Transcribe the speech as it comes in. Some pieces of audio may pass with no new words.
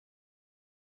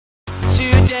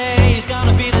today is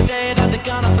gonna be the day that they're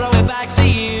gonna throw it back to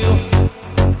you.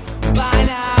 By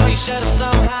now you should have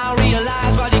somehow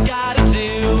realized what you gotta do.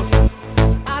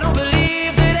 I don't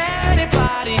believe that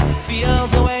anybody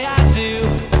feels the way I do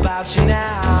about you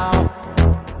now.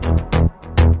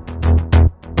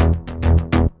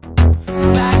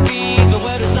 Backbeat, the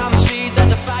word is on the street that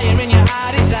the fire in your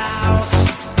heart is out.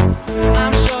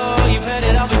 I'm sure you've heard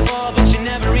it all before, but you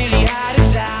never really had a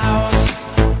doubt.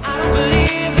 I don't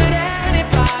believe that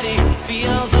anybody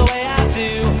feels the way I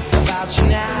do about you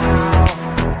now.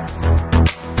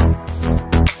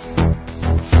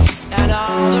 And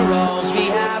all the roads we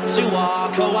have to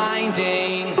walk are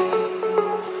winding,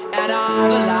 and all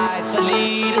the lights that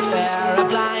lead us there are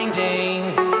blinding.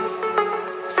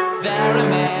 There are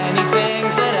many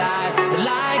things that I would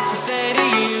like to say to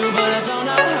you, but I don't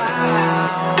know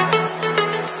how.